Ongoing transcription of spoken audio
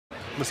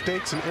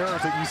mistakes and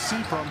errors that you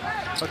see from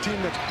a team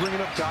that's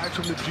bringing up guys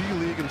from the G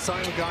League and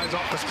signing guys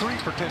off the street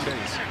for 10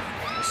 days.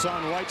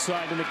 Hassan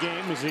Whiteside in the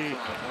game as he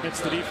hits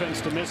the defense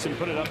to miss and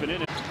put it up and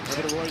in it.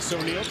 Over to Royce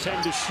O'Neal,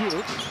 10 to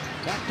shoot.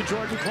 Back to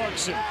Jordan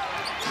Clarkson.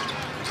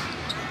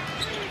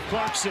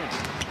 Clarkson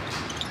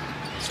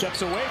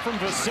steps away from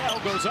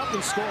Vassell, goes up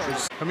and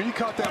scores. I mean, he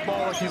caught that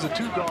ball like he's a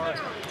two-guard.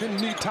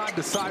 Didn't need time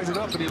to size it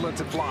up, and he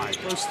lets it fly.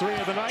 First three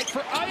of the night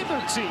for either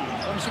team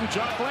comes from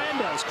Jock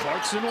Landis.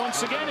 Clarkson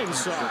once again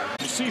inside.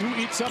 We'll see who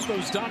eats up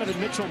those Donovan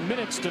Mitchell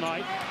minutes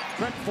tonight.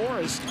 Trent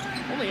Forrest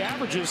only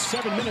averages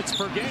 7 minutes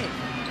per game.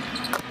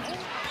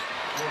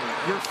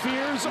 Your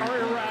fears are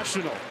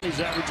irrational. He's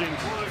averaging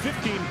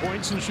 15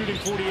 points and shooting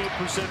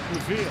 48% from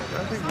the field.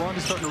 I think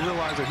Lonnie's starting to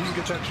realize that he can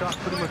get that shot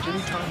pretty much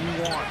anytime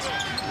he wants.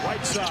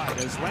 Whiteside,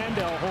 as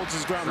Landell holds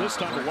his ground this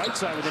time, but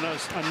Whiteside with a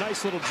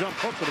nice little jump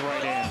hook with the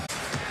right hand.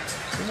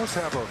 He must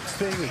have a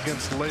thing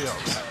against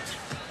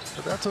layups,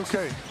 but that's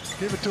okay.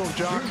 Give it to him,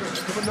 Jock.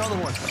 Give another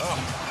one. Oh.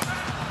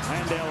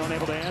 Landell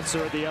unable to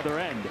answer at the other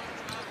end.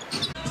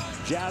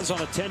 Jazz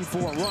on a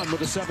 10-4 run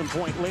with a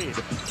 7-point lead.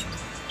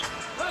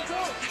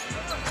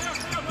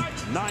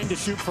 9 to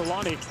shoot for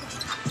Lonnie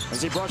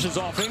as he brushes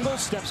off Ingles,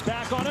 steps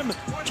back on him.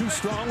 Too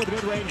strong with a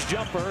mid-range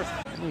jumper.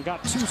 And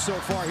got 2 so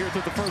far here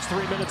through the first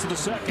 3 minutes of the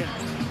second.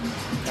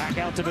 Back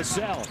out to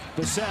Vassell.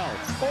 Vassell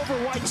over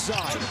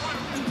Whiteside.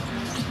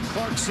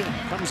 Clarkson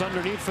comes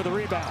underneath for the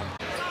rebound.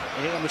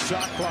 8 on the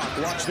shot clock.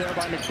 Watch there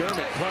by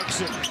McDermott.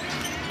 Clarkson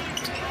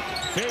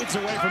fades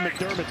away from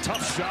McDermott.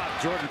 Tough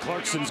shot. Jordan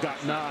Clarkson's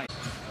got 9.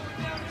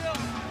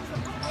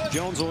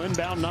 Jones will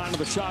inbound, 9 on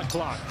the shot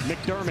clock.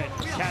 McDermott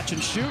catch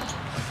and shoot.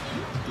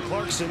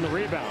 Clarkson the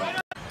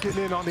rebound.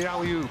 Getting in on the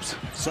alley-oops.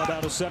 Sub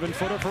out a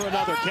 7-footer for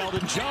another.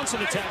 Keldon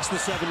Johnson attacks the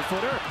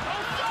 7-footer.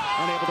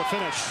 Unable to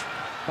finish.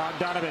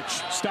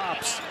 Bogdanovich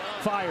stops,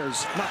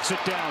 fires, knocks it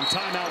down.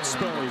 Timeout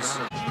Spurs.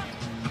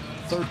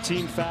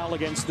 13th foul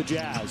against the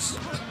Jazz.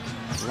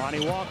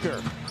 Lonnie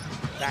Walker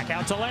back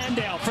out to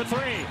Landale for 3.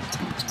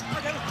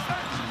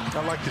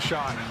 I like the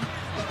shot.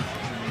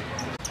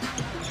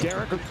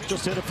 Derek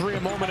just hit a 3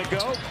 a moment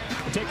ago.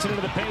 Takes it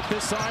into the paint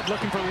this side,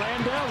 looking for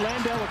Landale.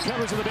 Landale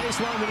recovers to the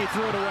baseline, then he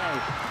threw it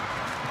away.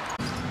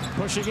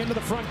 Pushing into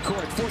the front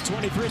court.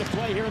 4:23 to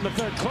play here in the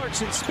third.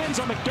 Clarkson spins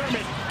on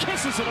McDermott,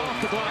 kisses it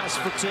off the glass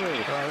for 2.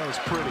 That was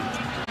pretty.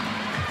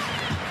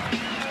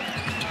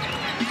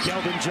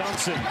 Keldon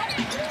Johnson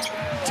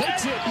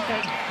takes it,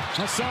 and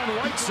Hassan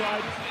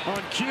Whiteside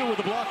on cue with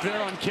the block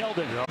there on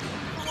Keldon.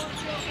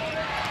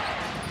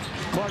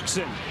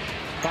 Clarkson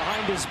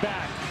behind his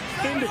back.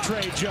 Into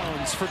Trey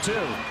Jones for 2.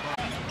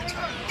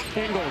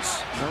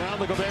 Ingles around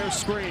the Gobert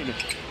screen.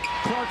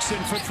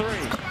 Clarkson for 3.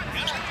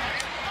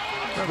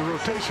 Now the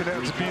rotation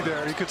has to be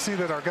there. You could see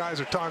that our guys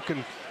are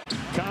talking.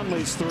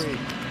 Conley's 3. I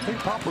think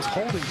Pop was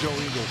holding Joe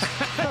Ingles.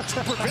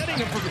 Preventing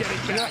him from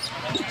getting back.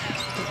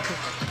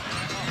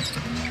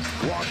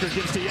 Walker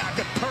gives to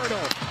Jakob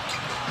Poeltl.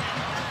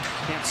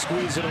 Can't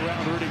squeeze it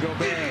around Rudy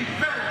Gobert.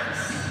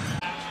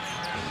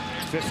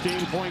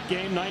 15-point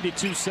game,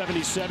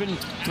 92-77.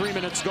 3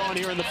 minutes gone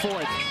here in the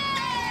fourth.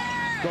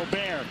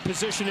 Gobert,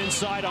 position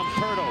inside on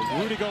Poeltl.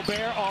 Rudy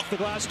Gobert off the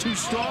glass, too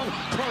strong.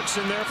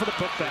 Clarkson there for the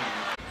putback.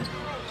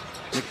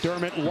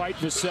 McDermott, White,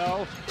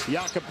 Vassell,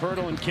 Jakob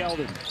Poeltl, and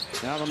Keldon.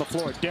 Out on the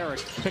floor,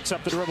 Derek picks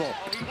up the dribble.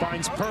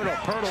 Finds Poeltl.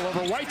 Poeltl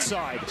over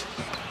Whiteside.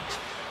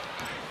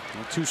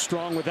 Not too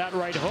strong with that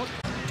right hook.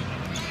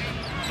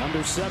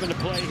 Under 7 to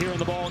play here in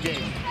the ball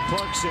game.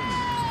 Clarkson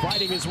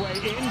fighting his way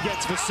in,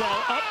 gets Vassell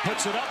up,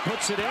 puts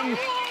it in,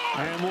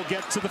 and we'll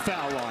get to the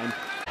foul line.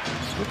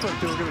 Looked like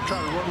they were going to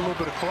try to run a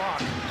little bit of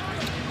clock.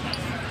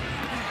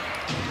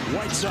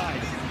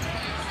 Whiteside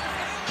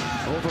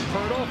over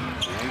Poeltl,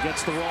 and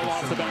gets the roll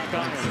off the back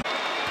iron.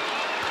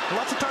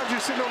 Lots of times you're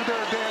sitting over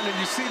there, Dan, and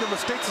you see the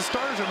mistakes the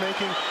starters are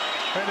making,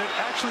 and it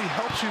actually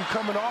helps you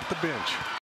coming off the bench.